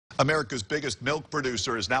America's biggest milk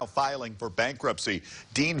producer is now filing for bankruptcy.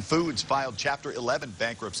 Dean Foods filed Chapter 11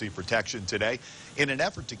 bankruptcy protection today. In an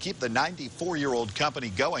effort to keep the 94-year-old company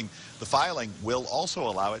going, the filing will also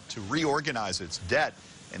allow it to reorganize its debt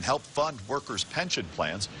and help fund workers' pension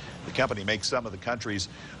plans. The company makes some of the country's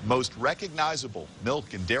most recognizable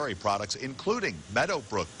milk and dairy products, including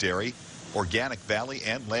Meadowbrook Dairy, Organic Valley,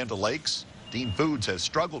 and Land O'Lakes. Dean Foods has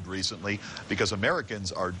struggled recently because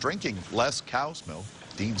Americans are drinking less cow's milk.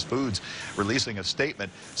 Dean Foods releasing a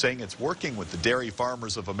statement saying it's working with the Dairy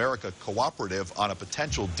Farmers of America Cooperative on a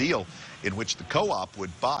potential deal in which the co-op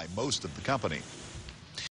would buy most of the company.